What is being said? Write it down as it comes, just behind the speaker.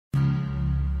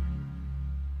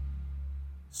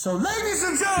So ladies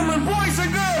and gentlemen, boys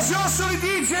and girls, yours truly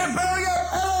DJ Barrier,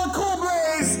 LL Cool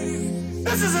Blaze.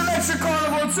 This is Electric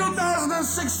Carnival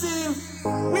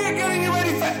 2016. We are getting you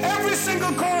ready for every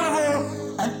single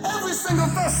carnival and every single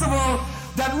festival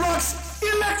that rocks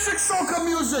electric soca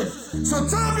music. So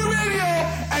turn up your radio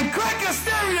and crack your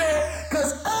stereo,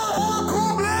 cause LL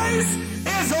Cool Blaze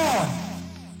is on.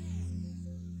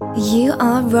 You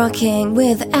are rocking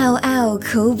with LL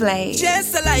Cool Blaze.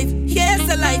 Just a life, here's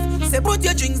a life. Say put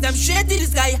your drinks them straight to the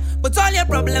sky, but all your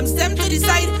problems them to the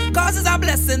side. Cause it's a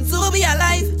blessing to be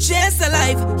alive. Just a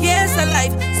life, here's a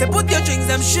life. Say put your drinks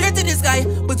them straight to the sky,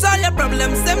 but all your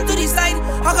problems them to the side.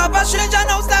 Hug up a stranger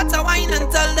now start to whine and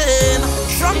tell them.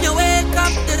 From your wake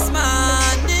up this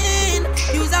morning,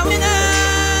 you's a winner.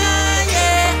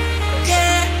 Yeah,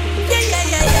 yeah, yeah,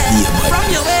 yeah, yeah, yeah. From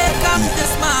your wake up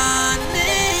this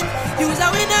morning, you's a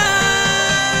winner.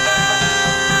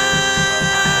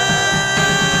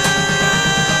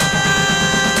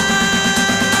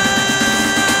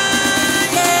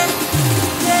 Yeah,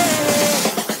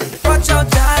 yeah. Watch out,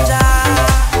 Jaja.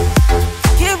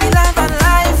 Give me life and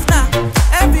life now.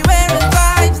 Everywhere is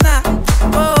vibes now.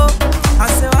 Oh, I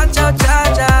say watch out,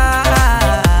 Jaja.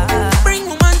 Bring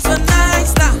woman so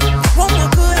nice now. What more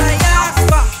could I ask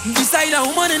for? Beside a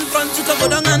woman in front, you can go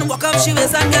down and walk up she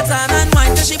waist and get on and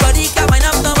wine till she body can wind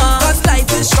up no more. Cause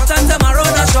life is short and tomorrow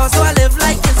not sure, so I live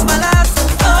like it's my last.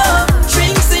 Oh,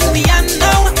 drinks in me and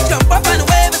now. Jump up and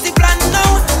wave with the plan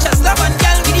now. Just love and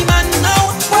girl with the man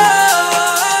now.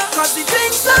 Whoa, cause the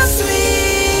drinks are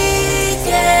sweet,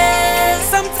 yeah.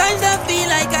 Sometimes I feel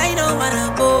like I don't wanna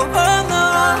go home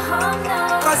no.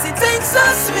 Cause the drinks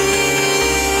are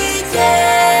sweet,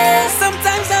 yeah.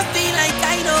 Sometimes I feel like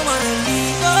I don't wanna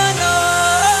leave, oh no.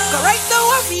 Cause right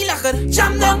now I feel I could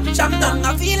jam down,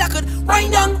 I feel I could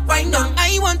wind down.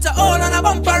 I want to hold on a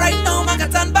bumper right now, man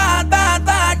got on bad,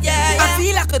 yeah, yeah. I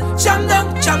feel I could jam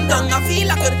down, I feel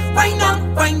I could wind down.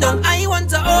 I want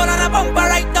to hold on a bumper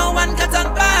right now, man got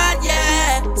on bad,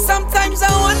 yeah. Sometimes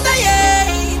I wonder, yeah,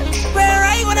 where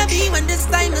I wanna be when this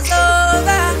time is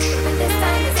over.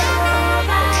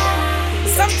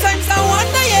 Sometimes I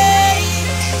wonder, yeah,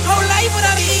 how life would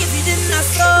have been if we didn't have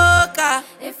soca.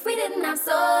 If we didn't have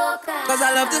soca. Cause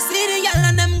I love to see the y'all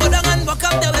and them go down and walk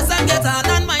up the waist and get on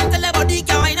and mind till everybody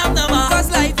can wind up no more. Cause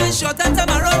life is short and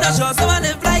tomorrow not sure, so I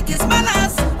live like it's my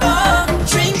last. Oh,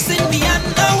 drinks in me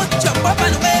and now. Jump up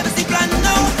and wave is the plan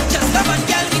now. Just love and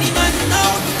girl with the man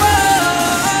now.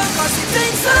 Oh, cause the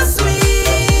drinks are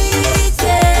sweet,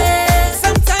 yeah.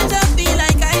 Sometimes I feel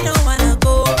like I don't wanna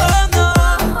go home no.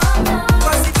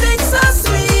 Cause the drinks are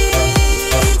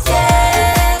sweet,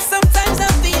 yeah. Sometimes I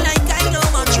feel like I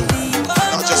don't wanna leave, oh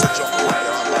Not just a no. jump,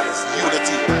 it's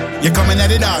unity. You coming at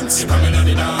the dance,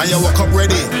 and you walk up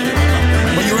ready.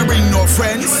 But you ain't bring no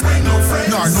friends,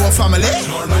 nor no family.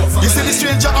 You see the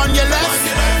stranger on your left,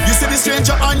 you see the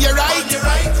stranger on your right.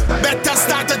 Better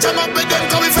start to jam up with them,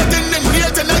 cause we fitting in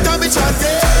here tonight and we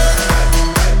chanting.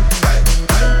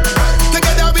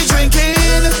 Together we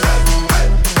drinking,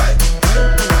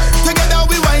 together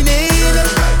we whining.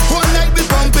 Whole night we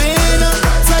pumping,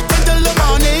 flight until the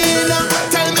morning.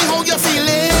 Tell me how you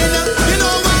feeling. You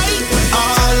know why?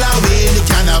 All away in the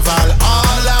carnival,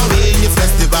 all away in the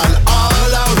festival,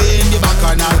 all away in the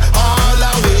bacchanal, all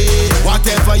away.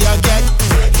 Whatever you get,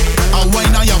 a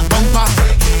wine on your bumper.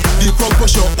 The crowd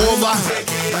push you over,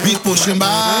 we pushing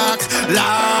back,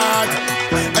 lad.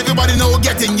 Everybody know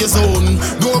get in your zone.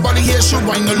 Nobody here should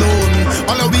whine alone.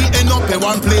 All of we end up in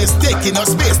one place, taking up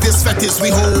space. This fetish we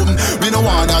home. We don't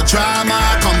want a drama,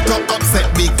 come to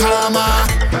upset me karma.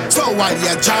 So while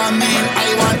you're jamming,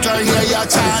 I want to hear you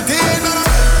chanting.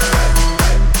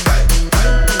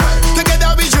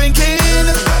 Together we drinking,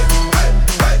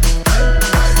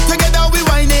 together we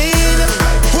whining.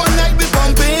 One night we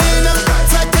bumping,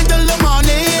 flight until the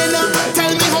morning.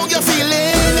 Tell me how you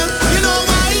feeling. You know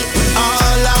why?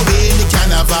 All away in the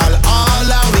carnival, all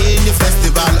away in the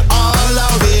festival, all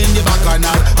away in the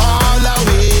bacchanal, all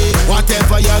away.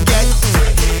 Whatever you get,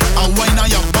 a wine on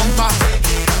your bumper.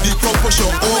 The crowd push you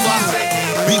over,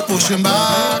 we pushing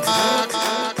back.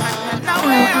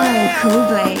 LL Cool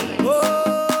Blaze.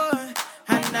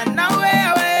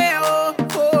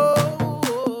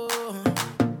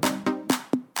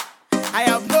 I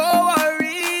have no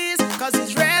worries, cause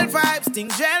it's real vibes,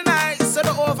 things real nice. So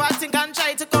don't overthink and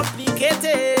try to complicate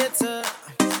it.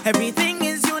 Everything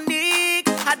is unique,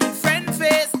 a different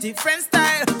face, different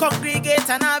style. Congregate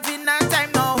and having a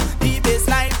time now. The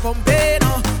bassline pumping,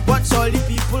 watch all the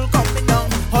people coming down.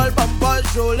 All bumpers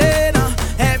rolling,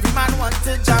 every man wants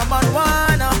to jam on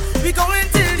one. We going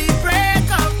till the break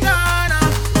of dawn.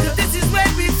 This is when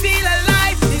we feel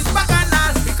alive, it's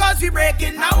bacchanal, because we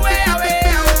breaking now.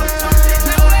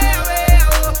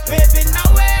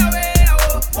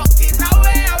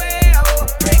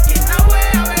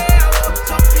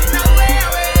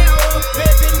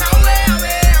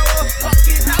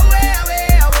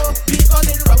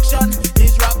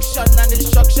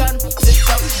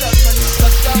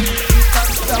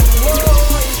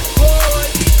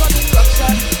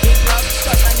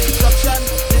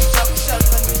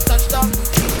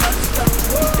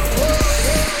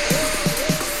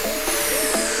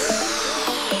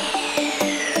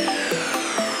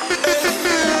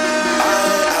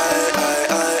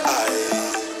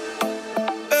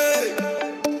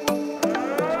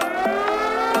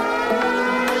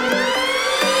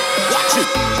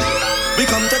 We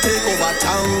come to take over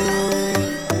town.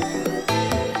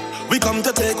 We come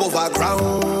to take over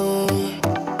ground.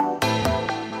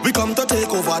 We come to take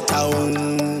over town.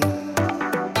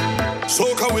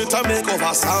 Soca with a make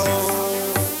over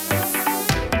sound.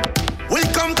 We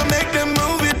come to make them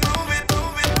move it.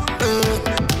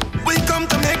 We come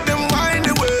to make them wind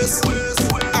the waist.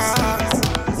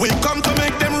 We come to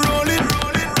make them roll it.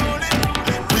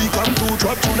 We come to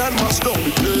drop tune and mash down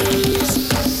the place.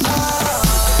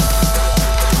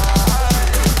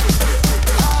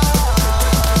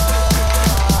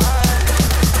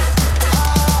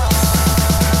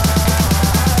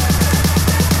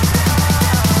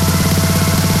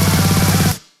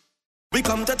 We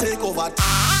come to take over.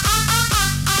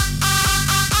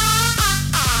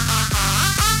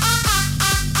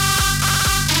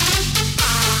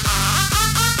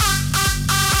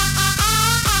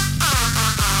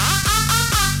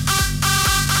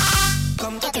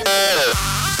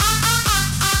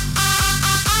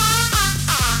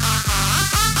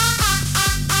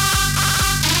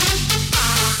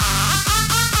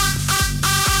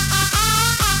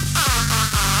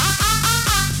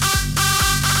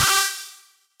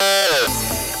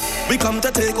 We come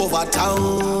to take over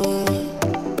town.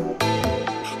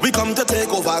 We come to take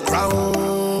over ground.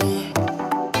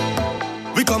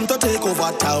 We come to take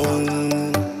over town.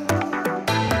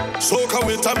 Soca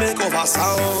with a make over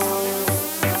sound.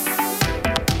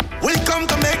 We come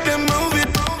to make them move it.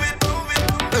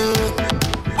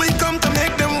 We come to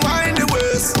make them wind the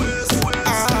waist.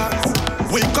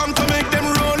 We come to make them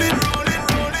roll it.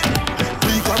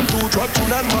 We come to drop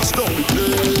tune and mash down the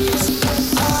place.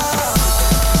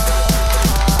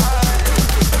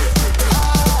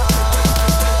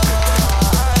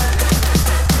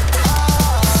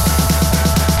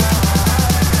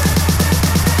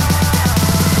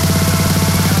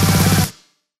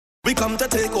 We come to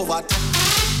take over.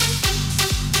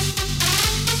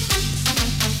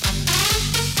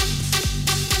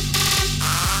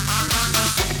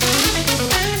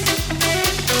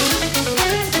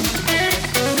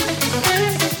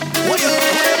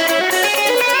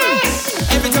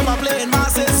 Every time I play in my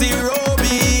zero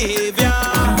behavior,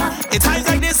 at times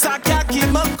like this I can't keep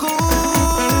my cool.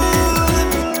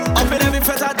 Up in every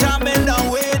fret I jamming down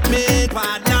with me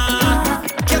partner.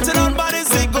 Getting on bodies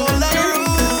we go let it rule.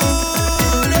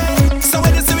 So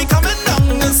when you see me coming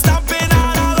down and stomping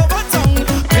all over town,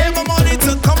 pay my money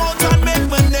to come out and make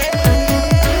my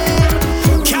name.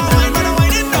 Can't wine but I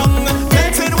wine it down,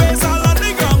 melting waves all on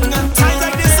the ground. Times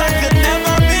like this I could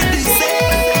never be the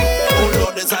same. Oh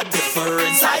Lord, there's a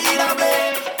different side of me,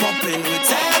 pumping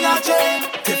with energy.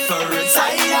 Different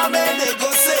side of me, they go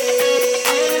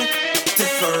say.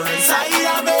 Different side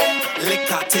of me,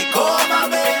 liquor take over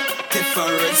me.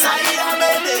 Different side of me,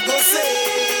 they go say.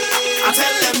 I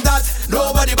tell them that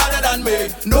nobody better than me,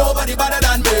 nobody better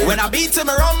than me. When I beat him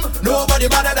rum, nobody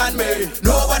better than me,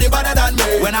 nobody better than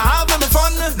me. When I have my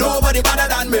fun, nobody better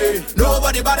than me,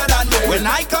 nobody better than me. When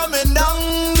I coming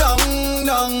down, down,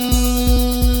 down,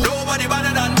 nobody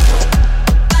better than me.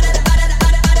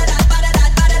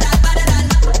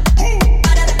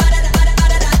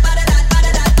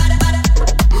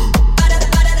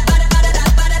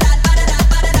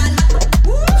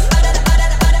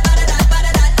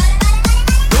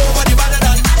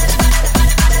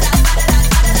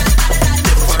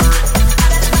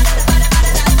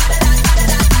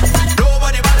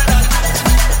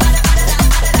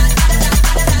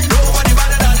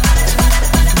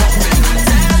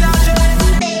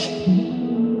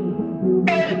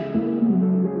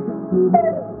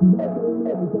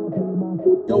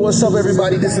 Yo, what's up,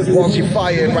 everybody? This is Walshy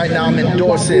Fire, and right now I'm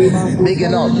endorsing,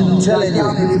 bigging up, telling you,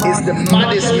 it's the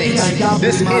maddest mix.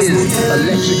 This is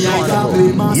Electric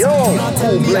Carnival. Yo,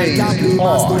 Cool Blaze are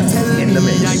in the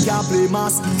mix.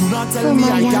 From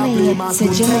Miami to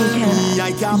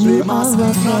Jamaica, you are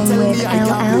rocking with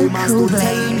LL Cool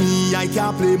Blaze. I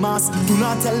can't play mass. Do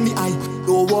not tell me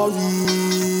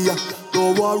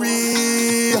don't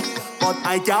worry. But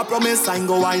I can't promise I ain't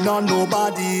go wine on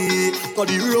nobody. Cause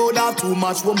the road have too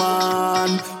much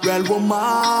woman. Well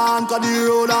woman, cause the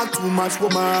road have too much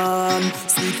woman.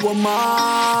 Sweet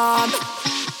woman.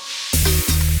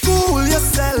 Fool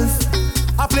yourself.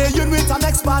 I play you with an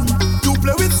ex-man. You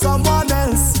play with someone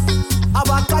else. Have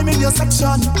a time in your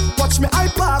section. Watch me I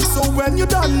park, so when you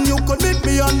done, you could meet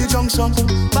me on the junction.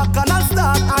 Back and I'll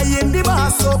start, I in the bar,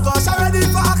 so cause I'm ready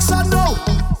for action now.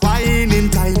 Wine in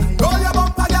time. Roll your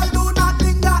bumper, girl, do not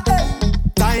linger, eh.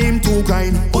 Time to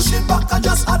grind. Push it back and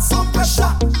just add some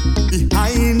pressure.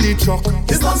 Behind the truck,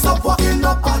 it's non-stop walking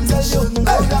up and tell you,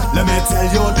 hey. Let me tell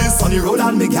you this on the road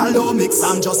and me girl don't mix,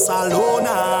 I'm just alone.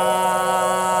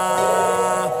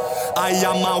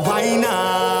 am a whiner.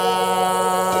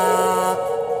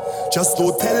 Just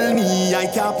don't tell me I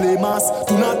can't play mass.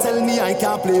 Do not tell me I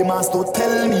can't play mass. Don't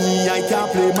tell me I can't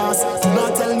play mass. Do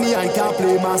not tell me I can't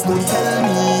play mass. Don't tell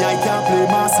me I can't play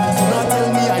mass. Do not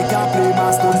tell me I can't play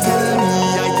mass. Don't tell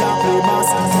me I can't play mass.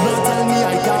 Do not tell me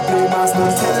I can't play mass.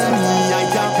 Don't tell me I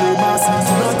can't play mass.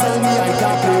 Do not tell me I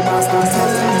can't play mass. Don't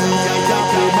tell me I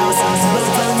can't play mass. Do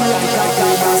not tell me I can't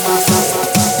play mass.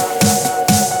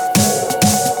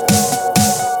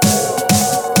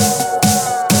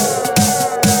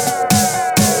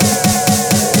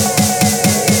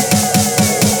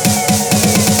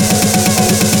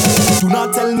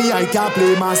 I can't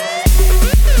play mass.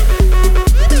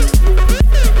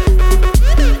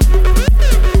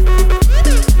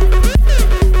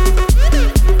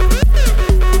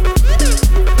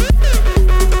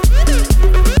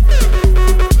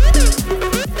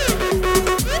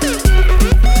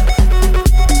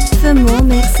 For more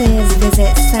mixes,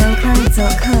 visit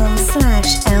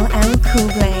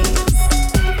soundcloud.com/LLCoolBraze.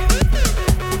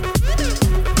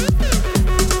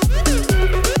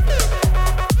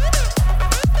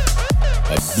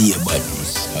 Be a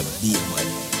badness, be a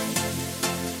badness.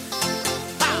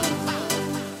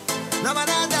 Na na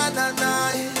na na na.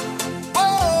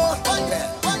 Oh, oh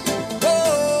yeah, oh,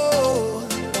 oh,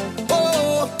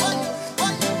 oh,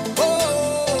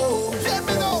 oh. Let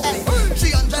me know.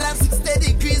 360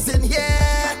 degrees in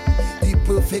here, the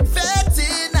perfect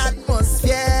vetting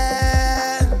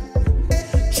atmosphere.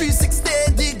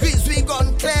 360 degrees we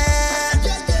gone clear.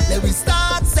 Let we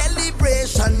start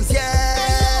celebrations, yeah.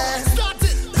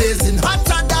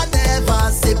 Hotter than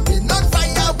ever, sipping on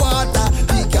fire water.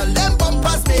 The girl them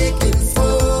bumpers making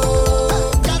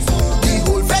smoke. The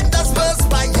whole vendors first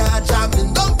fire,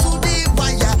 jamming down to the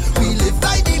wire. We live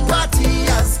like the party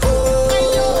has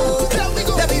scope.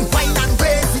 Let me wine and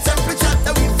raise the temperature.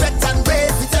 Let me vet and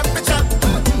raise the temperature.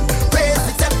 Raise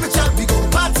the temperature. We go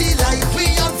party like we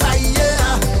on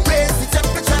fire. Raise the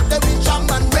temperature. Let me jam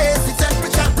and raise the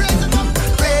temperature.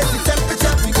 Raise the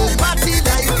temperature. We go party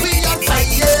like we on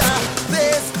fire.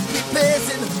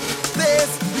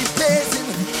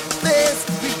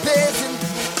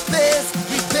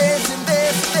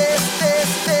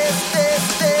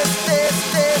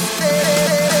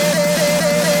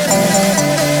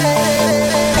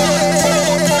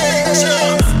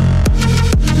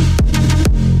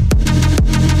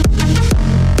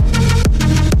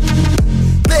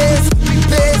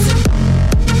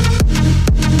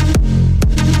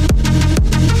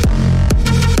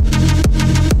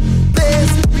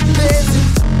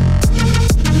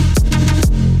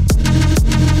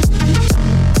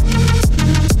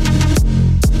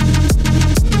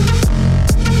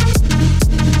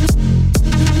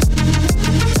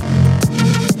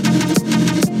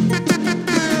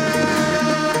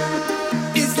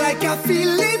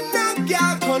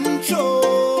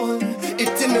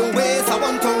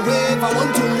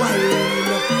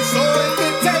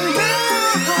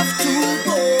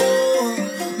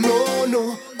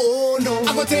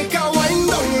 Take a wind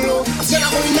down low, then I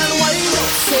wind and wind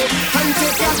up so, and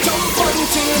take a jump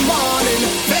until morning.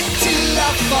 Vet till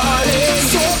I'm falling,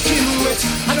 soaking wet,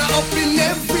 and I'm up in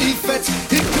every fet.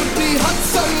 It could be hot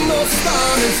sun or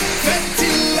stars. Vet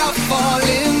till I'm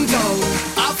falling down,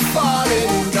 I'm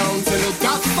falling down. So look,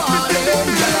 I'm falling down,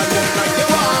 I look like you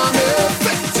want me.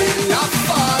 Vet till I'm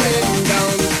falling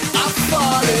down, I'm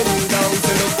falling down.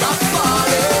 So look, I'm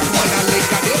falling, wanna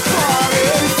lick at the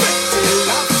falling. Vet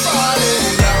till I'm falling.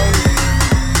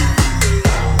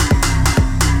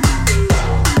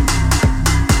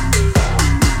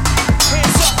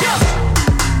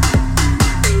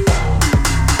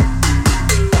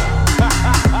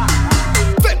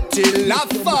 Till I'm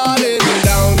falling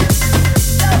down.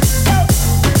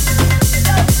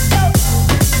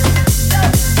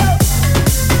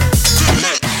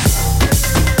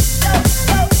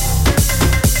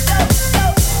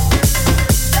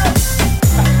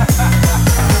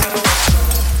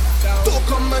 Don't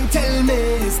come and tell me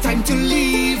it's time to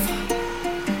leave,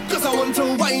 'cause I want to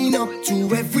wind up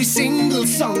to every single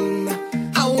song.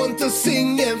 I want to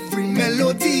sing every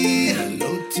melody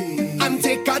and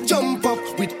take a jump up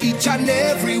with each and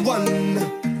every one.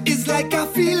 It's like a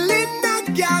feeling I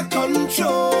can't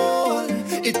control.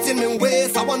 It's in my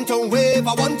waist, I want to wave,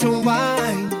 I want to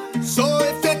whine. So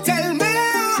if they tell me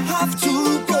I have to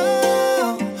go,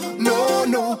 no,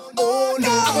 no, oh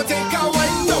no, I'm gonna take a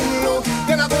wind down low,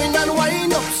 then I'm going and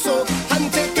wind up so, and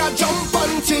take a jump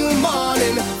until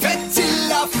morning. Vet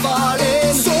till I'm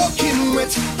falling, soaking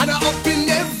wet, and I'm up in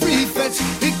every vet.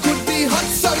 It could be hot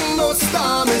sun or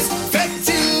storms. Vet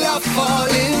till I'm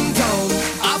falling down,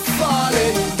 I'm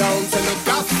falling down. So look,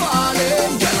 I'm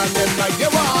falling, girl, and then like you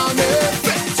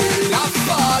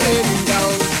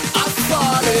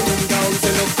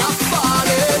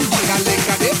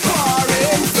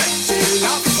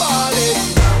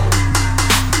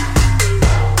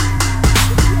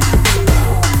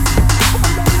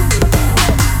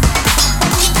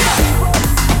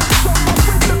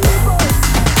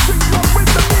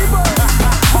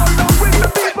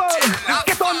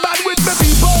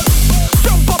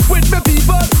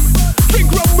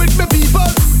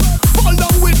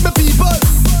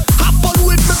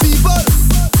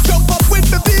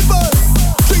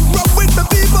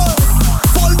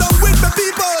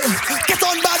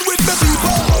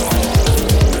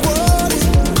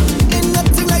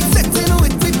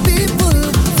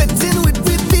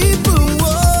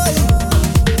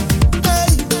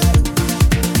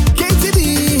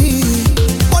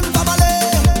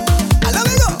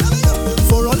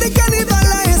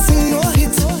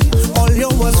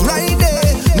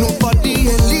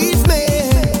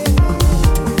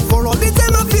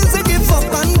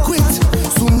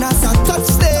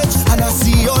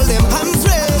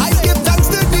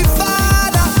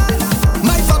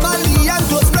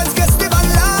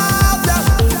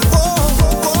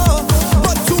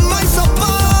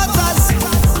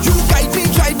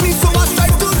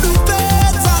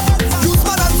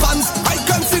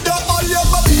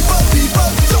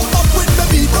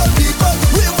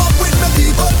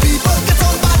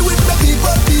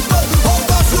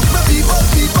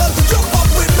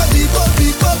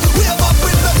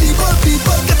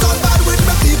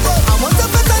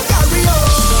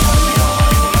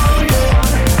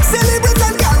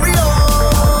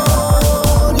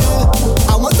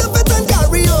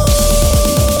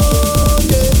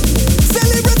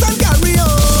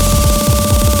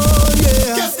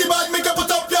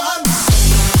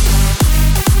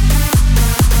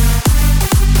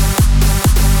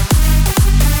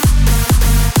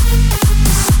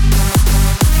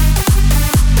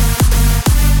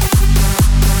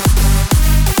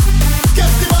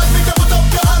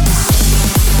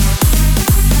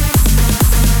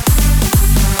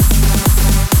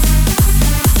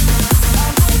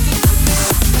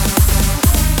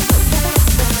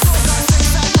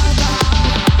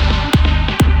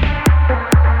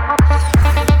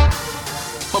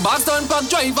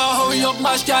hurry up,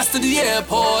 mash gas to the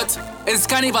airport. It's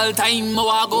carnival time, I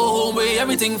wanna go home with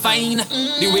everything fine.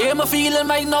 The way I'm feeling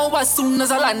right now, as soon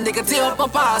as I land, they can tear up my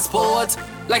passport.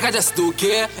 Like I just don't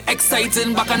care,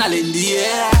 exciting back and all in the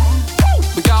air.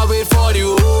 We can't wait for the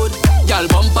road, y'all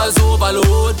bumpers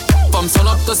overload. From sun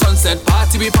up to sunset,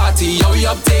 party we party, hurry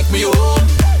up, take me home.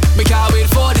 We can't wait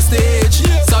for the stage,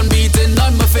 sun beating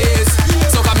on my face.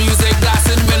 Soca music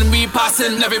blasting when we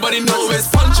passing, everybody know it's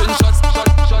punching shots.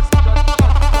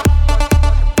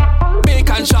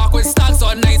 Bacon shark with stacks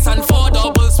on nights and 4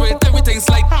 doubles with everything's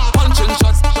like punching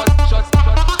shots. Do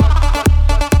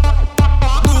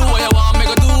what you want,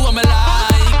 make do what me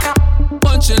like.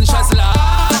 Punching shots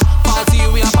like party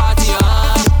we a party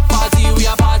on, party we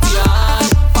a party on,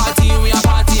 party we a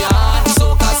party on.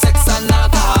 Soca, sex and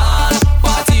alcohol,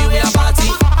 party we a party,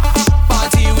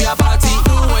 party we a party.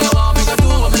 Do what you want, make do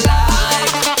what me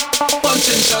like.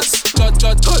 Punching shots, shot,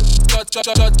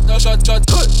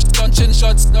 punching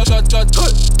shots, no shot,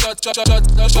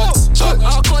 no shots.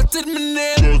 I cut it my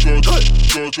name.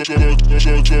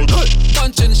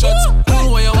 Punching shots, do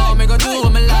what you want, me go do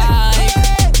what me like.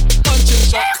 Punching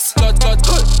shots, no shot,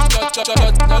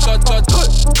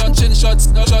 punching shots,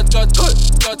 no shot,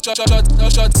 no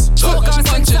shots. Punching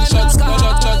shots, no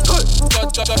shot,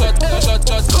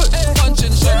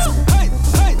 punching shots.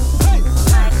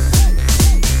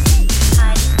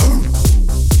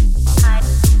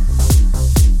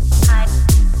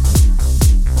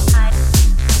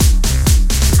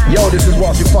 Yo, this is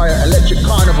Walkie Fire Electric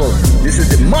Carnival. This is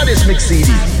the maddest mix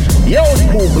CD. Yo,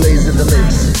 Cool Blaze in the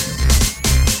mix.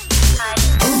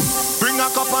 Bring a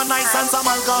cup of nice and some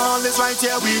alcohol is right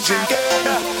here we drinking.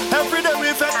 Every day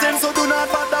we festing, so do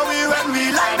not bother we when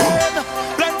we lighting.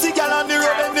 Plenty gal on the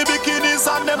road and the bikinis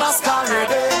and the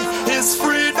masquerading. It's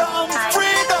freedom,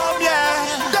 freedom, yeah.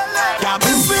 Yeah,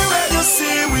 miss me when you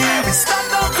see we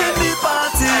stand up in the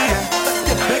party.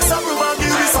 Make some room and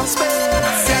give me some space.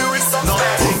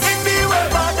 Nothing in the way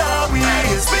bother we.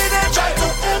 It's been they try to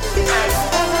empty,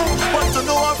 but to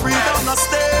know our freedom not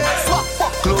stay.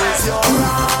 Close your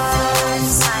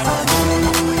eyes and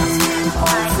dream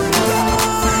of freedom.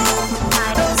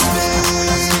 Just think,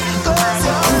 close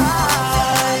your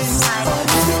eyes and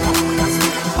dream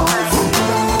of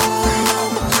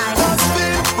freedom. Just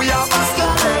think, we are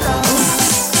masqueraders.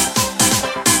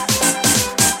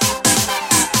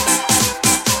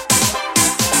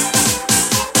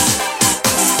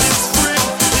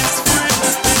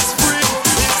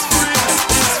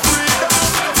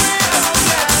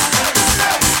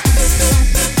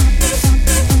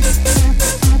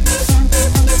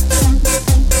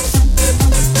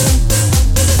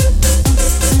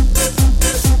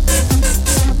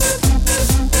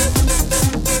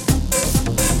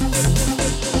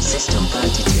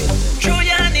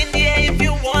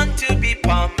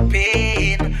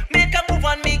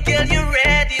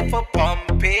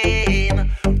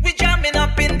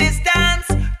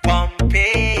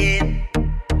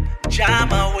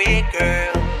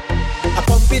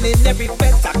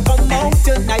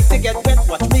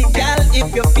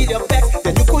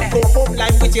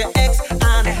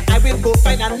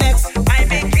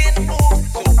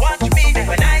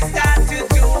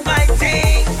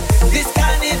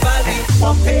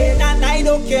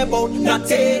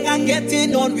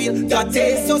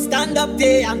 So stand up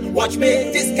there and watch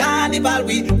me. This carnival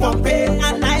we pumping,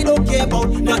 and I don't care about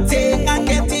nothing. I'm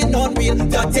getting unreal.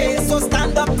 Dirty. So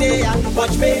stand up there and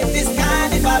watch me. This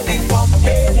carnival we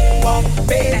pumping,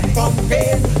 pumping,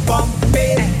 pumping,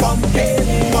 pumping, pumping,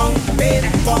 pumping,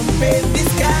 pumping.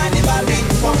 This carnival we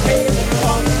pumping,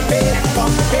 pumping,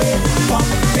 pumping,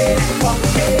 pumping,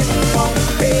 pumping,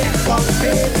 pumping,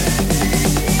 pumping.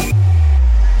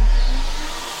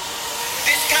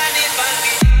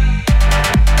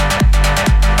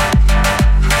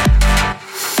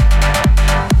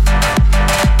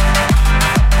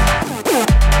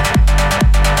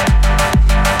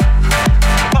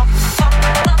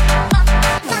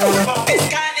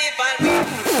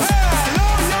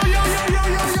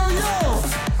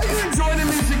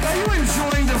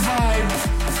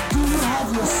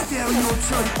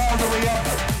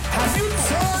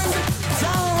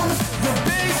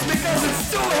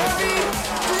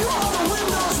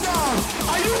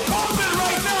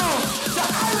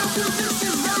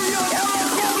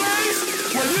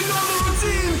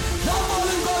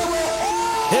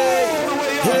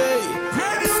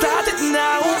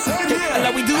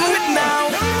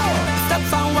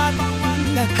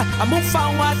 I move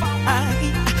forward, I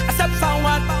step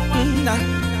forward,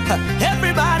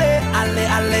 Everybody, alle,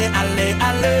 alle, alle,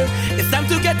 alle. It's time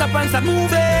to get up and start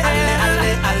moving. Alle, alle,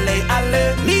 alle,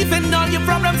 alle. Leaving all your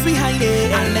problems behind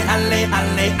it. Alle, alle,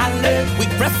 alle, alle. We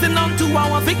pressing on to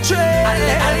our victory.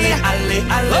 Alle, alle, alle,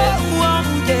 alle. Oh,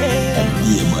 oh, yeah.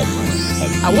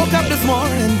 I woke up this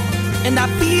morning and I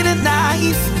feel it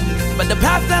nice, but the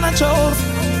path that I chose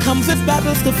comes with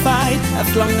battles to fight. As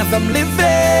long as I'm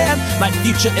living, my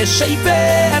future is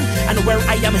shaping, and where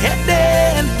I am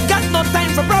heading, got no time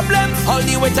for problems. All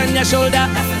the weight on your shoulder,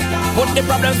 put the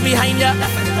problems behind you.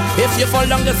 If you fall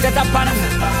down, just get up and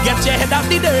get your head off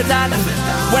the dirt. And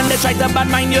when they try to bad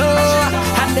mind you,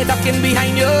 and they talking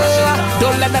behind you,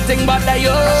 don't let that thing bother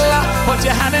you. Put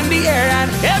your hand in the air and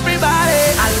everybody,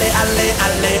 alle, alle,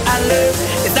 alle, alle.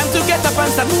 It's time to get up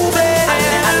and start moving.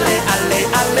 Alle, alle, alle,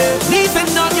 alle.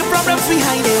 Leaving all your problems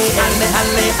behind it. Alle,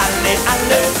 alle, alle,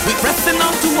 alle. We pressing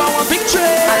on to our victory.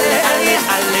 Alle, alle,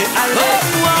 alle, alle.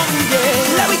 Oh, oh,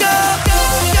 yeah. Let me go.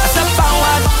 I step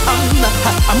forward,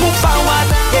 I move forward,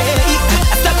 yeah.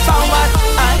 I step forward,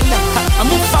 I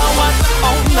move forward,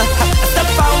 I step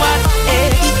forward,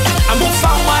 yeah. I move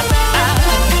forward,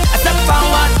 I step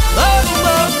forward,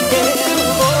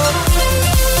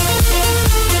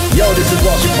 Yo, this is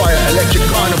Bossy Fire Electric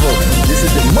Carnival. This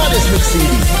is the Modest Mix CD.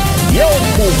 Yo,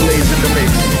 Cool Blaze in the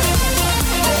mix.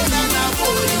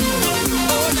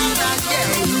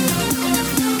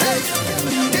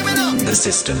 The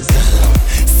system.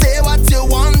 Say what you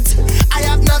want, I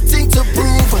have nothing to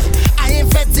prove. I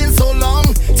ain't fetting so long,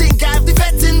 think I have the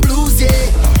fetting blues, yeah.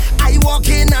 I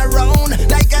walking around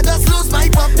like I just lose my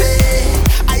puppy.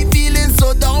 I feeling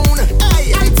so down,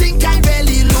 I think I'm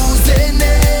really losing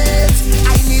it.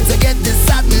 I need to get this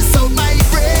sadness out my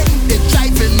brain. It's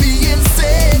driving me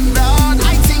insane, Lord.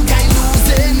 I think I'm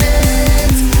losing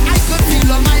it. I could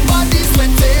feel on my body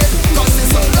sweating, cause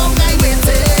it's so long I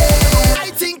waited. I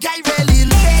think I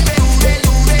really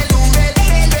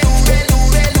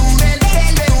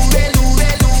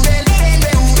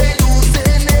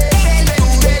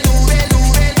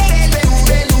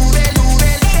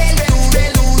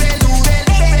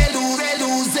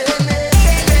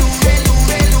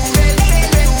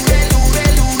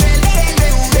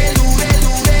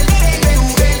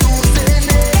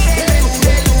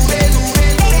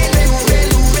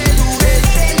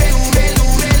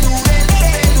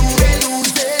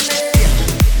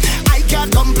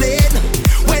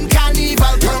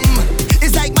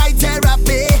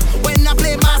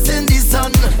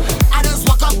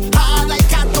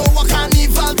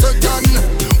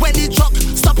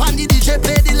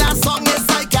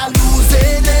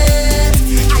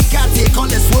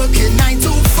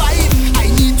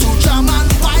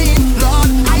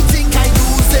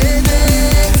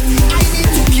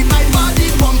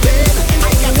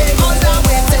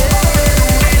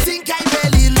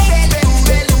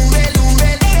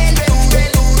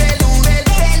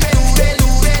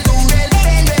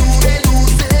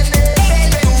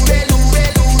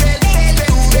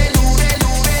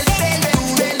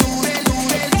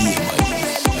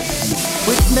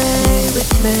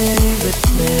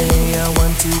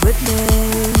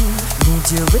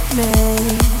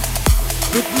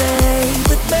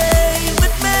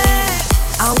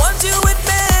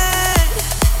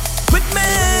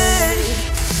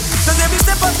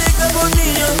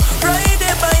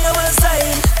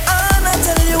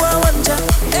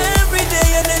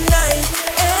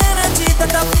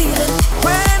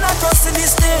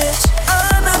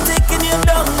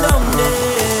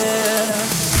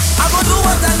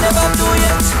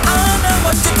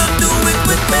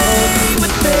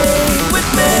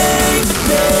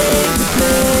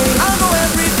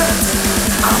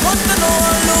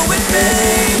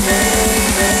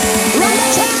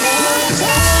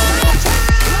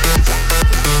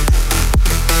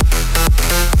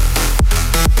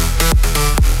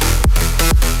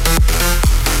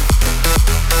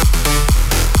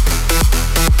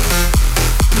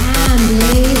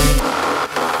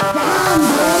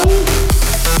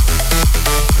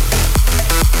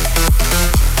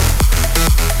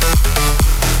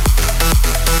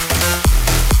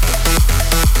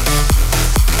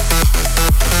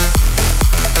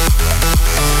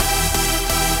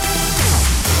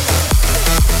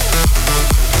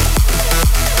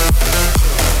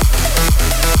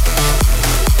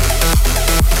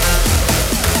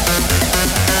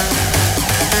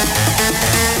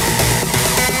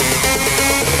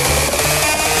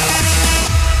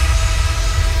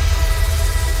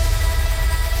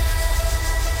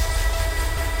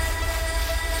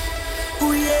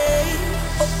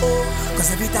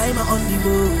Cause every time I'm on the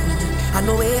road, I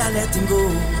know where I let him go.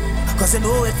 Cause I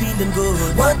know it feeling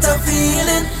good. What a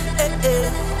feeling, eh,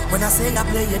 eh. When I say I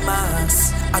play it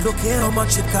mass, I don't care how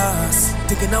much it costs.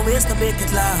 Taking a ways to make it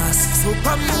last. So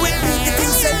come with me, the thing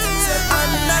set.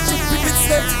 I'm not tripping with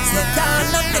set. So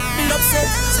cannot get me upset.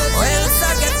 Or else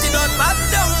I get it on my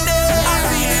down there. I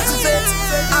feel it to fit.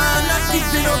 I'm not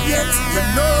giving up yet. You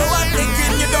know I'm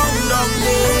taking you down there.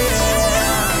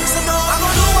 So now I'm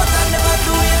gonna do what I never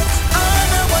do yet.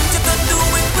 And I want you to do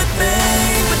it with me,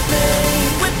 with me,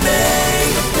 with me,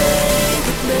 with me,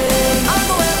 with me. I'll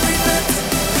go every bit.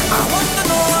 I want to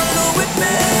know how to do with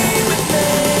me, with me,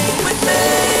 with me,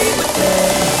 with me.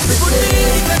 Put me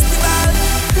in the festival,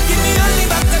 give me only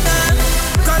back to dance.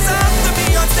 Cause I have to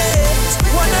be on stage,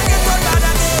 wanna get out bad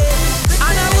again.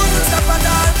 And I wouldn't stop at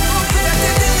all, let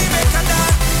it really make a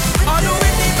dance. All the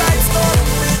way the vibes go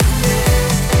with me.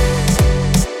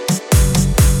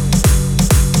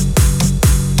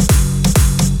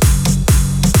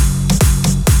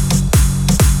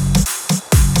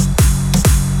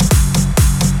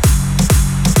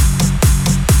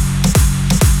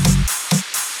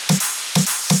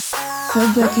 For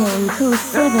booking, call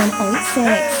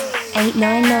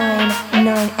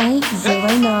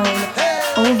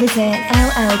 786-899-9809 or visit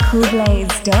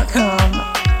llcoolblaze.com.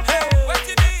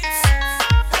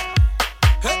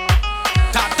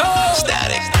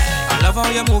 Static. I love how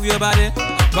you move your body.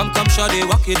 Come, shawty,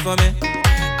 walk it for me.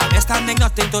 I'm standing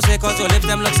nothing to say cause your lips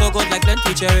them look so good like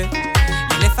plenty cherry.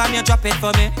 You lift and you drop it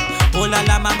for me. Oh la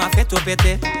la mama fit to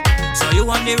pity. So you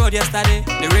on the road yesterday,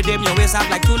 the rhythm your waist up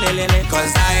like two lelele.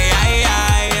 Cause I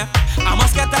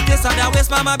must get a taste of that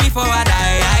waist mama before I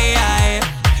die.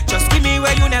 Just give me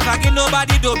where you never give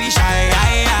nobody, don't be shy.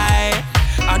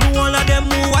 I know all of them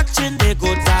who watching they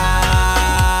go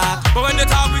talk. But when they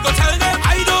talk we go tell them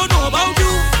I don't know about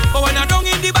you. But when I down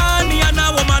in the band, me and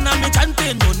a woman and me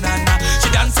chanting no nana.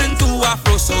 She dancing to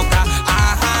Afro soca.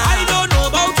 I don't know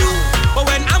about you.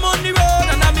 But when I'm on the road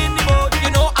and I'm in the boat,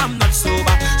 you know I'm not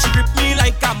sober. She grip me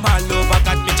like I'm all over,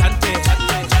 got me chanting.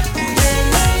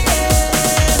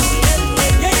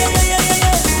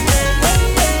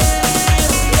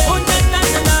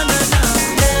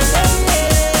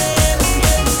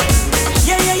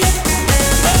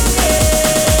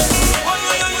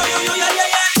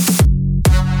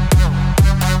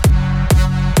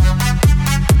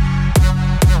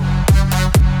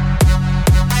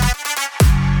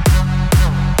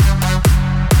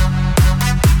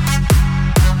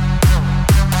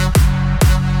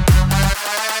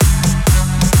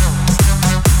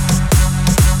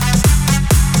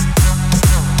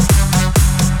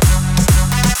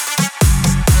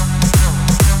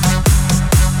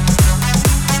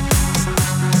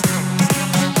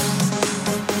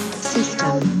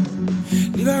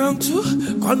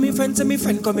 Call me friend, say me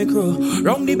friend come me crew.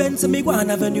 Round the bend, say me go on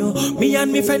avenue. Me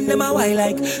and me friend them a why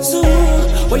like so.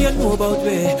 What you know about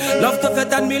me? Love to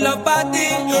fet and me love party.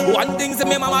 One thing say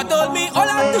me mama told me, all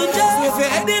I do just if you're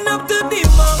heading up to the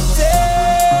mountains,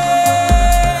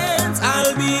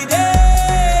 I'll be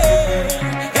there.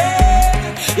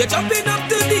 Hey, you're jumping up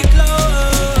to the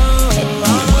clouds,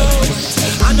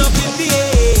 and up in the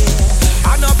air,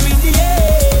 and up in the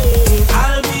air,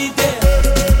 I'll be there.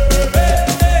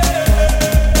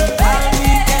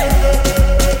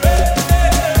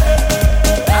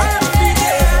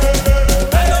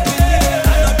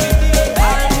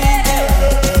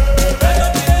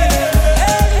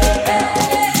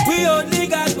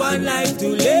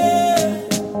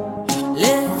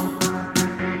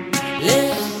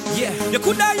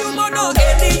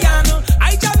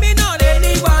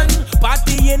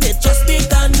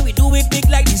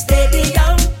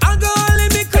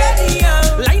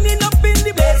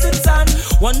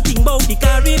 One thing about the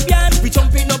Caribbean, we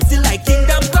jumping up till like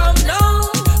kingdom come now.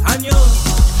 And you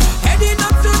heading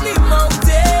up to the mountain,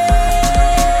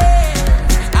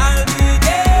 I'll be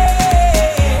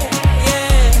there.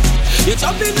 Yeah, you're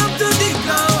jumping up to the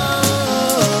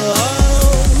clouds,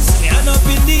 and up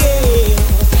in the air,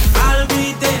 I'll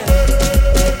be there.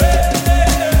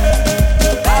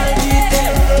 I'll be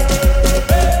there.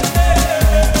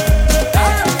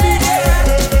 I'll be there.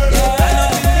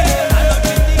 Yeah,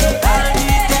 I'll be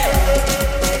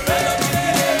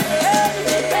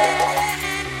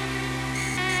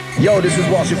Yo, this is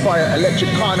Wash Fire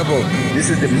Electric Carnival. This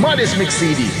is the maddest mix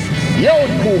CD. Yo,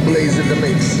 Cool Blaze in the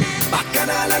mix.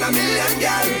 Bacchanal and a million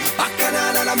gal.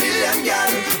 Bacchanal and a million gal.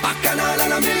 Bacchanal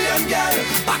and a million gal.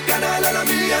 Bacchanal and a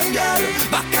million gal.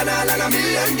 Bacchanal and a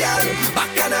million gal.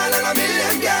 Bacchanal and a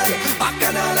million gal.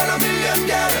 Bacchanal and a million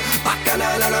gal.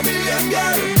 Bacchanal and a million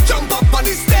gal. Jump up on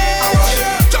the stage.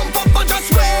 Jump up and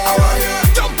just wait.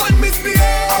 Jump and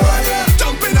misbehave.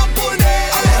 Jumping up on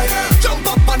it. Jump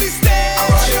up on the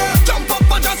stage. Jump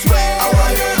up and just wait.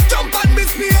 Jump and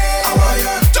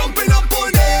misbehave. Jump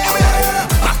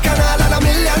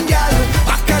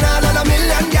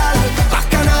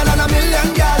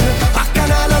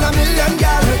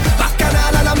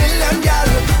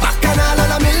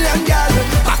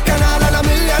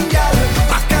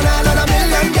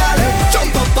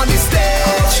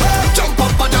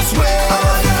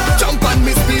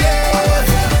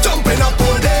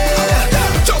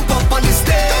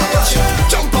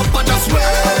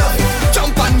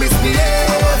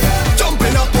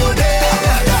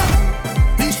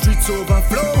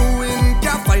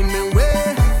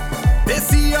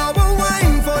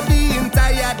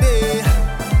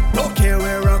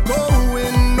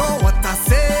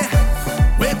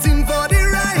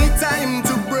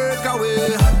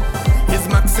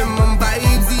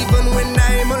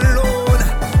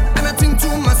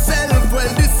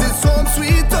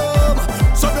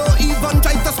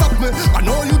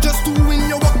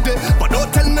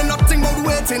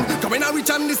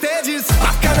on the stages.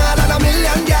 Bacchanal and a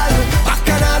million gal.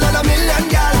 Bacchanal and a million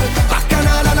gal.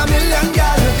 Bacchanal and a million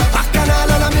gal. Bacchanal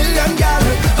and a million gal.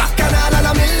 Bacchanal and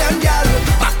a million gal.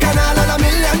 Bacchanal and a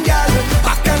million gal.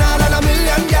 Bacchanal and a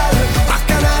million gal.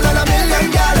 Bacchanal and a million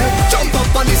gal. Jump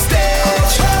up on the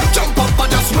stage. Jump up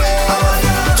and just wave.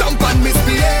 Jump and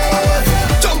misbehave.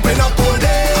 Jumping up all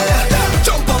day.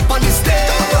 Jump up on the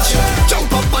stage.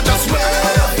 Jump up and just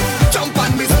wave. Jump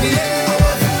and misbehave.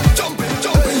 Jumping.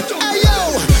 Hey yo,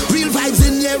 real vibes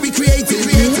in here, we creating.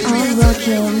 You are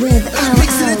rocking with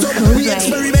Mixing it up, we LL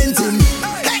experimenting.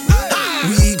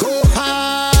 We go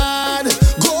hard,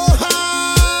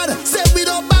 say we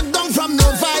don't back down from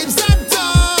no vibes at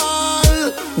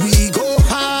all. We go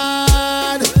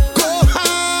hard,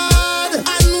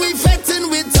 and we fetting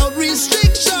without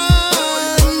restrictions.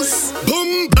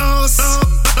 Boom boss.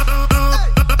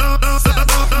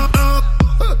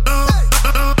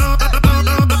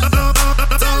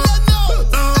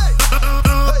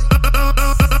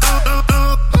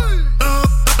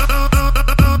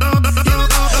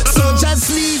 So just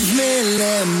leave me,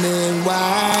 let me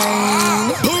whine.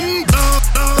 Boom.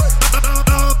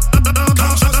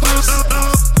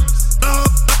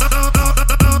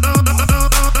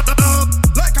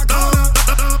 Like a corner.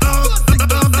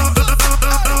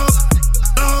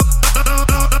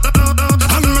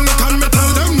 And me look and me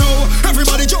tell them no.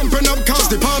 Everybody jumping up cause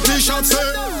the party shot say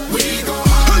we go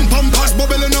hard. And bumpers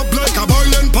bubbling up like a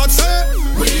boiling pot say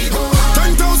we go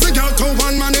hard. 10,000 girl to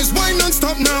one man is wine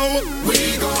non-stop now.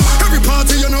 We go hard. Every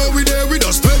party you know we there, we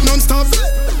just spread non-stop.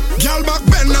 Girl back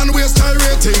bend and waist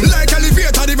gyrating. Like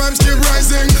elevator the vibes keep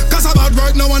rising. Cause about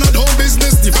right now and I do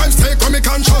business. The vibes take on me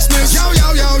consciousness. Yow.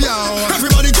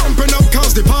 Everybody jumping up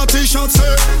cause the party shot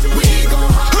say we go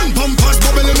hard. And bumpers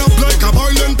bubbling up like a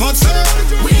boiling pot say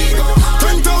we go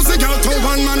hard. 10,000 girl to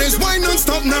one man is wine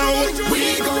non-stop now.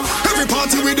 We go hard. Every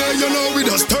party we there you know we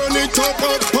just turn it up.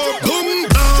 Boom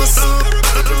blast.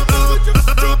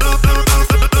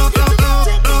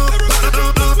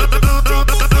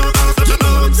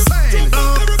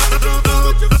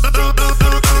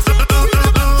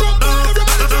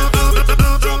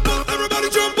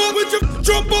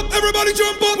 Everybody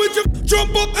jump up with your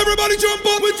jump up, everybody jump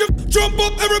up with your jump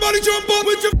up, everybody jump up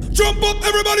with your jump up,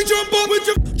 everybody jump up with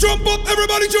your jump up,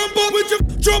 everybody jump up with your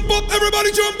jump up,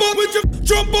 everybody jump up with your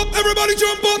jump up, everybody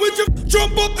jump up with your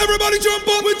jump up, everybody jump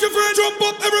up with your friend, jump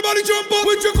up, everybody jump up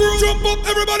with your crew, jump up,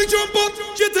 everybody jump up,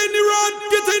 get in the run,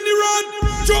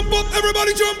 jump up,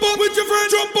 everybody jump up with your friend,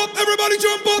 jump up, everybody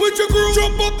jump up with your crew,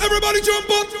 jump up, everybody jump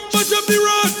up, match up the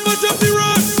run,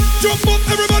 jump up,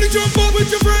 everybody jump up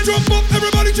with your friend, jump up,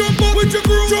 everybody jump up with your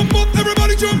crew, jump up,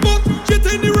 everybody jump up, get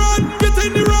in the run,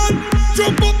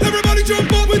 jump up, everybody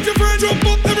jump up with your friend, jump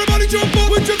up, everybody jump up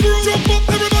with your crew, jump up,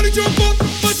 everybody jump up,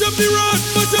 match up the run,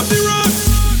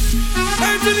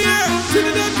 hands in the air,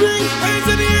 Trinidad crew, hands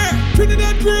in the air,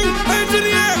 Trinidad crew, hands in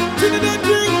the air, Trinidad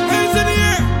crew, hands in the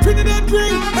air, Trinidad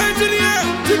crew, hands in the air,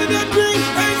 Trinidad crew,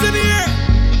 hands in the air,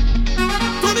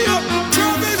 turn it up,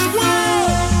 Travis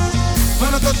World.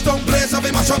 When I touch down place, I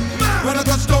be mash up. When I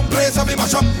touch down place, I be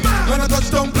mash up. When I touch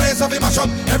down place, I be mash up.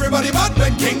 Everybody mad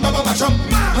when King Baba mash up.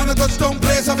 When I touch down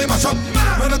place, I be mash up.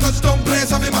 When I touch down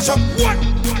place, I be mash up. What?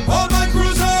 All my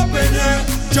crews up in here.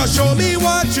 Just show me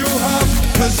what you have,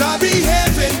 cause I be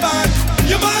behaving bad.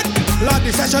 You mad? Like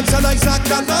the session sound exact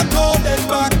and not holding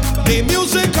back. The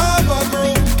music of a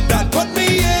groove that put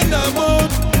me in the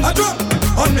mood. I drop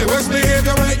on me worst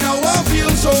behavior right now. I feel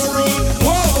so rude.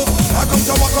 Whoa. I come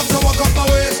to walk up my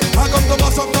waist. I come to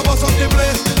bust up the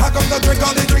place. I come to drink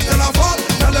all the drink till I fall.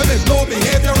 Tell them it's no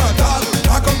behavior at all.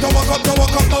 I come to walk up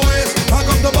my waist. I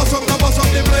come to bust up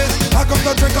the place. I come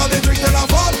to drink all the drink till I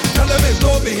fall. Tell them it's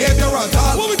no behavior at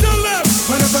all. What we tell them?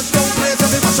 When I touch down place, I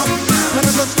be mash up. When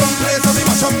I touch down place, I be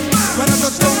mash up. When I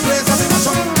touch down place, I be mash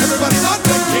up. Everybody not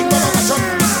like King Baba mash up.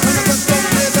 When I touch down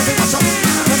place, I be mash up.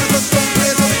 When I touch down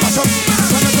place, I be mash up.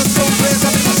 When I touch down place, I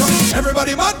be mash up.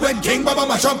 Everybody mad when King Baba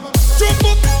mash up. Jump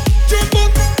up, jump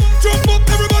up, jump up,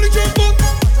 everybody jump up,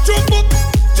 jump up,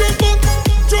 jump up,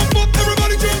 jump up,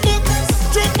 everybody jump up,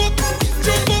 jump up,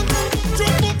 jump up,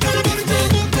 jump up, everybody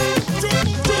jump up,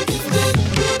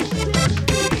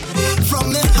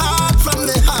 From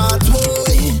the heart,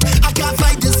 boy, I can't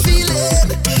fight this feeling.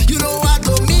 You know I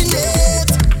don't mean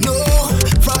it. No,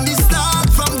 from the start,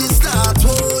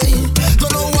 boy.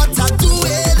 Don't know what I'm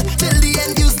doing till the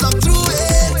end. You stop through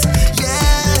it,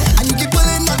 yeah. And you keep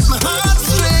pulling at my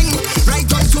heartstring.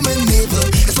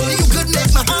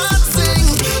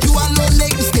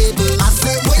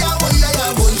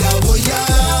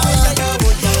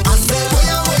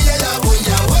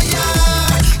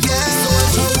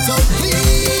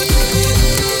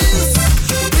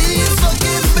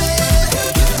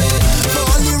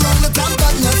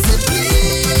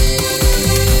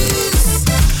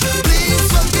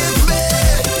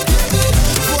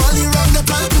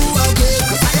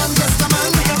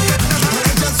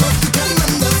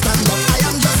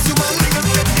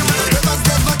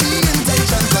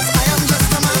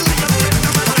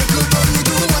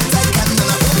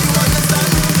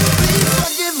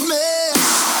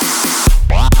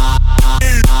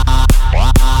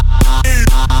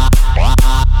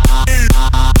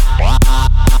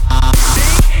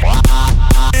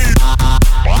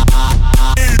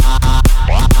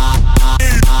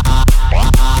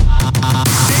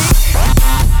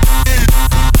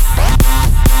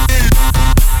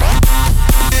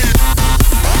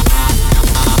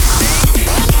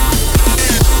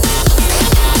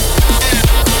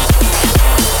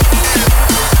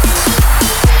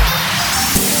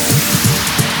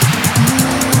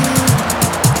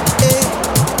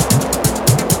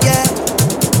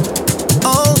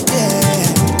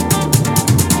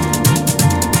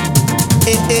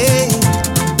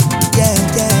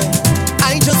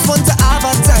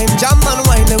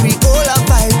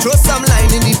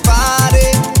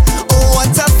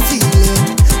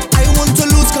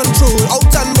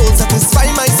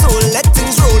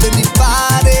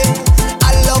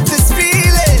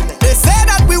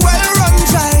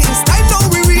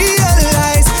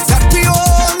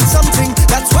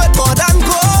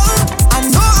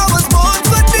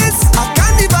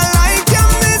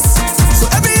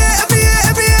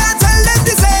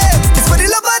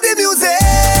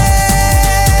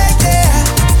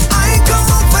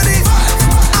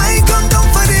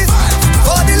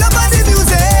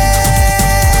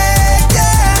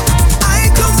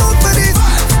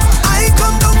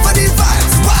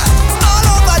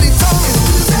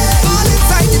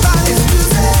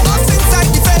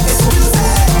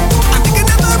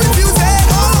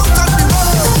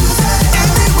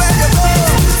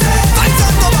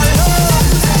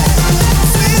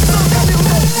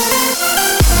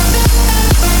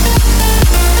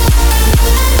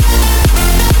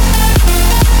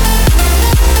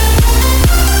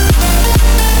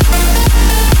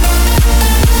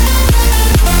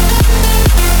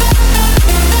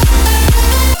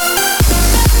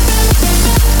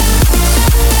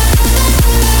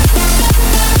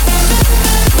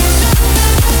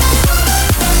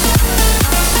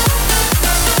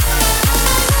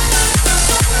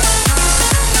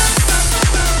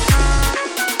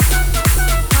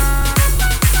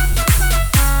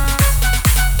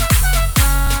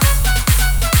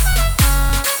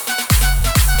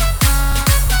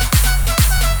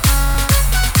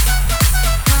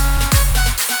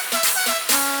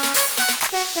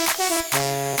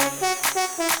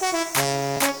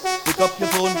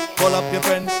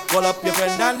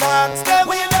 ask them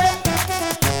where you there.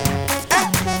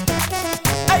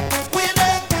 Hey, where you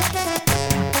there?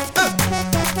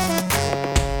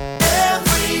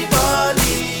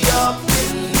 Everybody up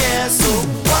in here, so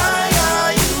why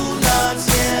are you not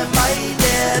here, my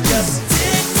dear? Just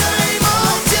take time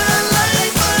out your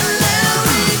life and let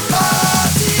me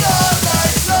party all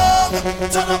night long.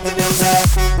 Turn up the music.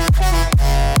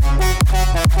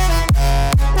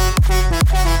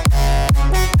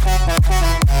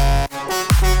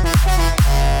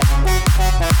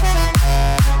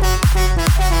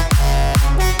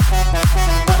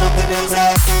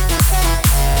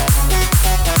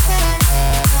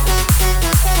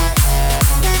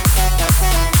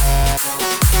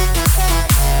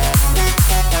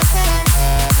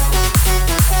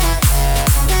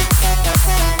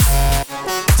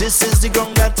 This is the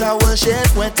ground that I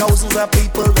worship, where thousands of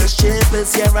people worship.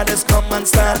 It's here I just come and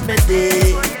start my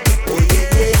day. Oh yeah,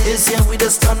 yeah. It's here we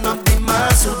just turn up the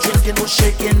mass, who drinking, who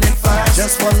shaking and fast.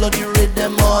 Just follow the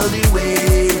rhythm all the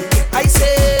way. I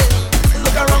say,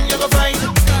 look around you go find,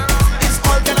 it's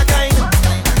all kind of kind.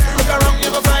 Look around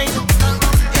you go find,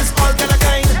 it's all kind of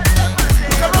kind.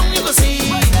 Look around you go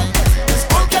see, it's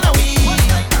all kind of we.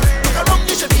 Look around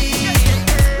you should be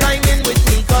rhyming with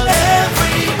me, 'cause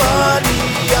everybody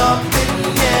up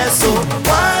in here, so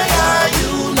why are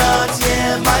you not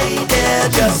here, my dear?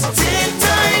 Just take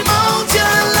time out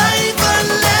your life and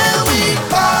let me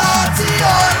party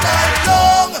all night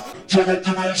long. Turn up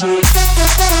the music.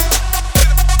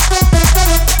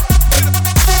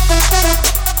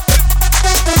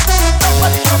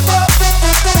 Nobody jump up.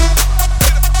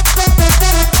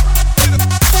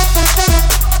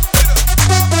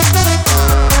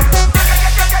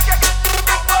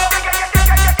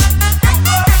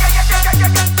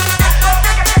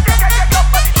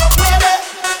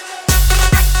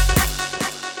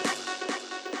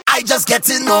 I just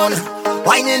getting on,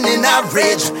 whining in a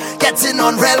rage, getting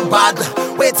on real bad,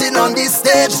 waiting on the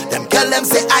stage. Them girl them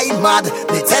say I'm mad,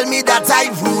 they tell me that I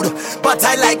rude, but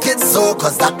I like it so,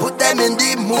 'cause that put them in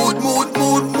the mood.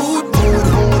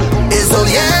 It's all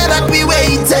yeah that we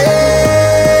waited,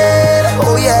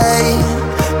 oh yeah,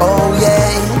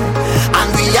 and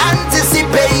we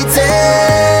anticipated,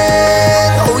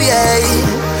 oh yeah,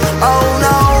 oh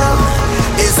no.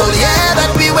 It's all yeah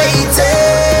that we waited.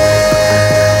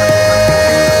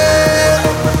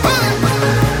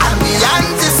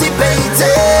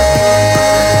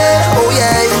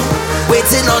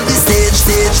 On the stage,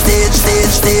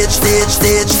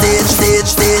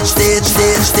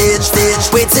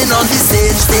 waiting on the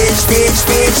stage.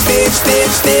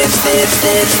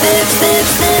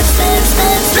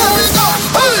 Here we go.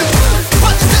 Hey,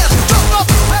 on the stage, jump up.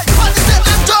 On the stage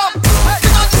and jump.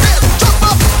 Get on the stage, jump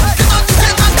up. Get on the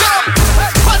stage and jump.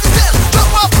 On the stage,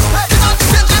 jump up. Get on the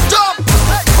stage and jump.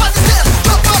 On the stage,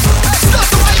 jump up. Stop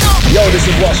the way up. Yo, this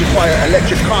is Wash Fire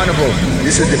Electric Carnival.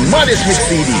 This is the maddest mix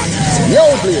CD. Yo,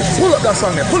 please, pull up that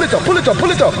song there. Pull it up.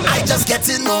 I just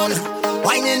getting on,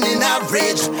 whining in a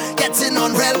rage, getting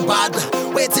on real bad,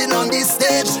 waiting on the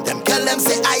stage. Them girl them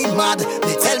say I'm mad,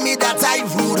 they tell me that I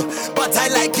rude, but I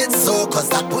like it so, 'cause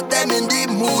that put them in the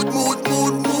mood.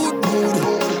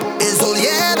 It's all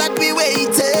yeah that we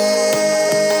waited,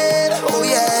 oh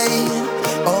yeah,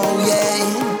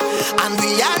 and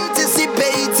we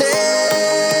anticipated,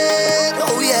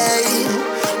 oh yeah,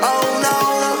 oh no.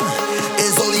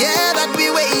 It's all yeah that we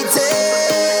waited.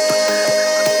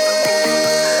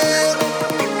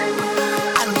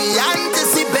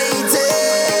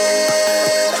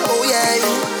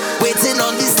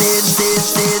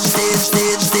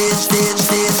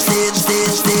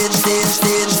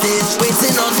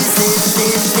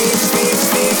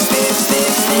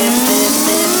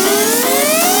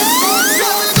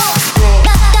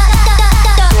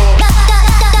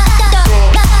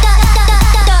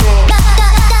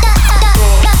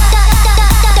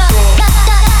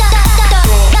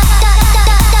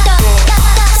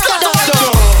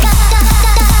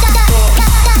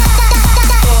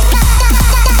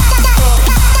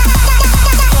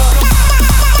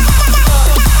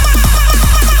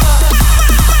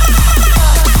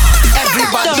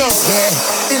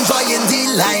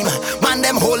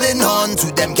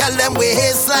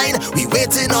 We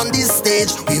waiting on this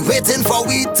stage, we waiting for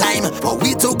we time, for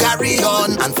we to carry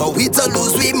on, and for we to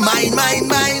lose we mind.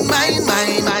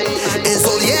 It's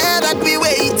all yeah that we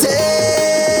waited,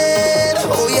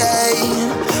 oh yeah,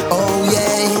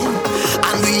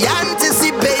 and we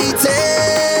anticipated,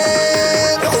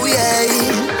 oh yeah,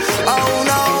 oh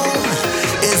no.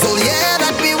 It's all yeah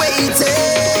that we waited,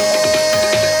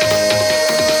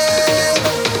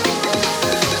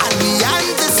 and we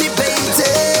anticipated,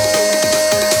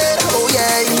 oh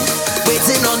yeah,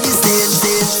 waiting on the stage,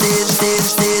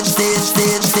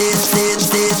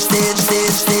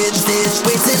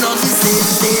 waiting on the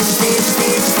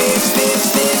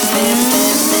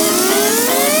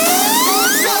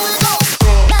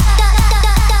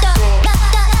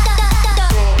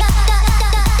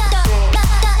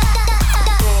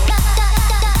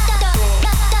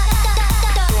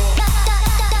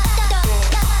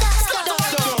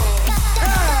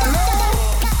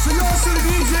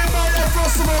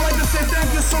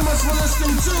so much for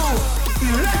listening to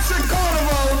Electric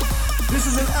Carnival. This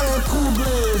is an LL Cool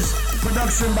Blaze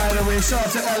production, by the way. Shout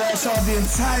out to LL, shout out the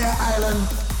entire Island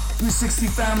 360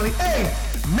 family. Hey,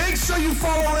 make sure you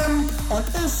follow him on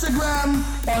Instagram,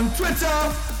 on Twitter,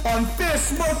 on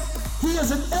Facebook. He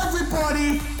is at every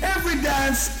party, every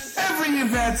dance, every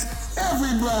event,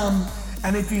 every blam.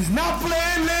 And if he's not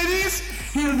playing, ladies,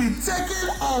 he'll be taking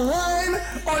a line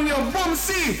on your bum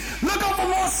C. Look out for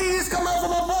more CDs coming out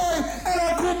from my boy,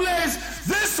 LL Cool Blaze.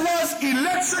 This was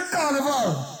Electric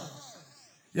Carnival.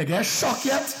 You get shocked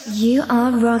yet? You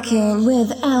are rocking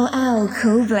with LL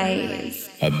Cool Blaze.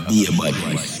 A beer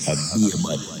buddy.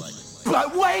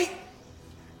 But wait,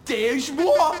 there's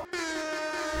more.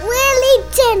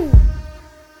 Wellington.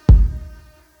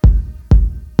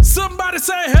 Somebody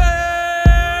say,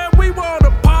 hey, we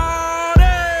wanna party.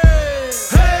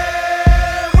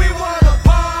 Hey, we wanna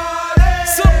party.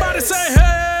 Somebody say,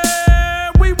 hey,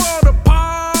 we wanna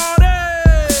party.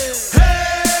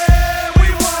 Hey, we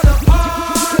wanna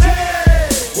party.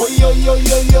 Oh yo yo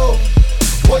yo yo.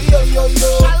 Oh yo yo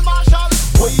yo.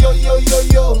 Oh yo yo yo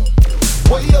yo.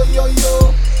 Oh yo yo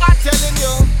yo. I'm telling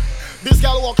you. This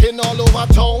girl walking all over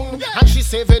town, and she's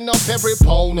saving up every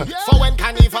pound for when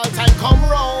carnival time come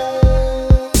round.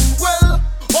 Well,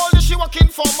 all she working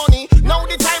for money, now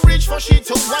the time reach for she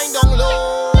to wind down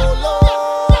low,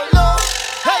 low, low.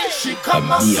 Hey, she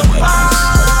come out to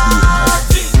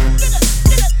party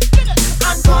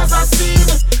and cause a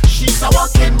scene. She's a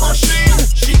walking machine.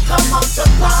 She come out to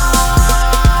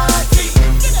party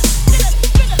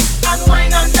and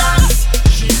wine and dance.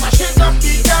 She mashing up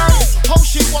the dance. How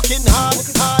she walking hard,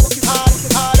 hard, hard,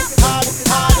 hard, hard,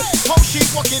 hard. How she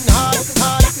walking hard,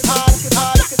 hard, hard,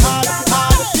 hard, hard,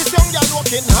 hard. This young girl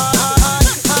walking hard, hard,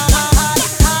 hard, hard,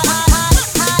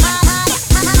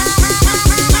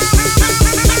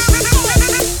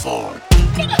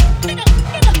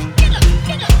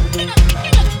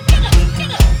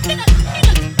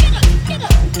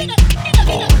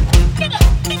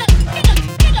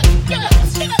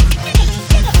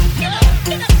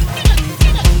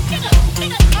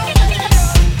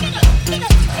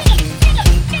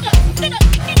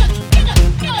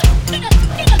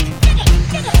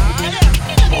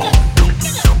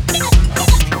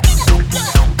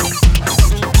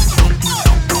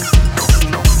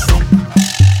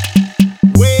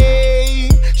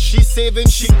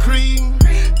 she cream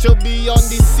to be on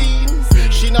the scene.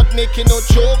 She not making no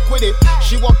joke with it.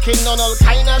 She walking on all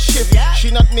kind of shit.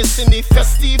 She not missing the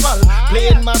festival,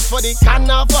 playing mass for the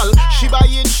carnival. She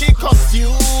buying she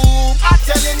costume. I'm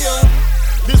telling you,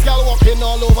 this girl walking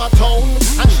all over town,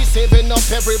 and she saving up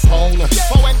every pound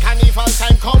for when carnival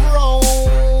time come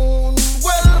round.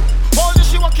 Well, all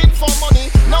she working for money,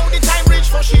 now the time reach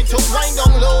for she to wind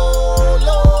down low,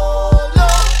 low, low.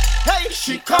 Hey,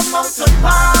 she come out to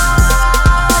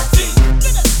party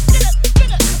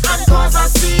and cause a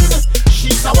scene.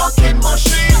 She's a walking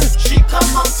machine. She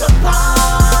come out to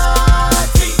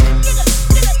party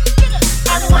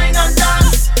and wine and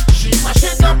dance. She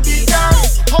mashing up the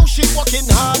dance. How she walking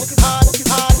hard, hard,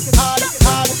 hard, hard,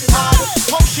 hard, hard.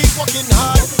 How she walking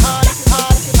hard, hard,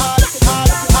 hard, hard,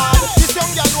 hard, hard. This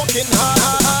young girl walking hard,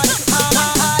 hard, hard,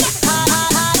 hard,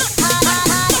 hard,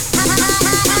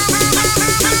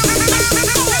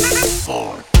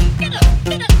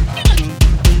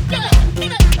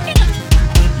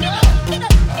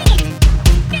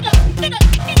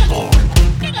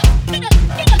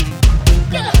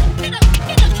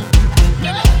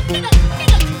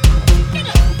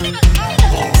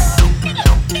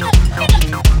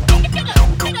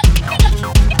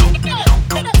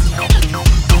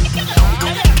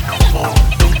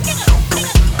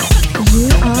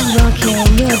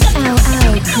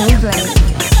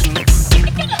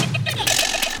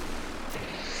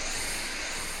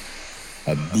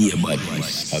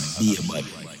 A beer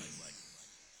buddy.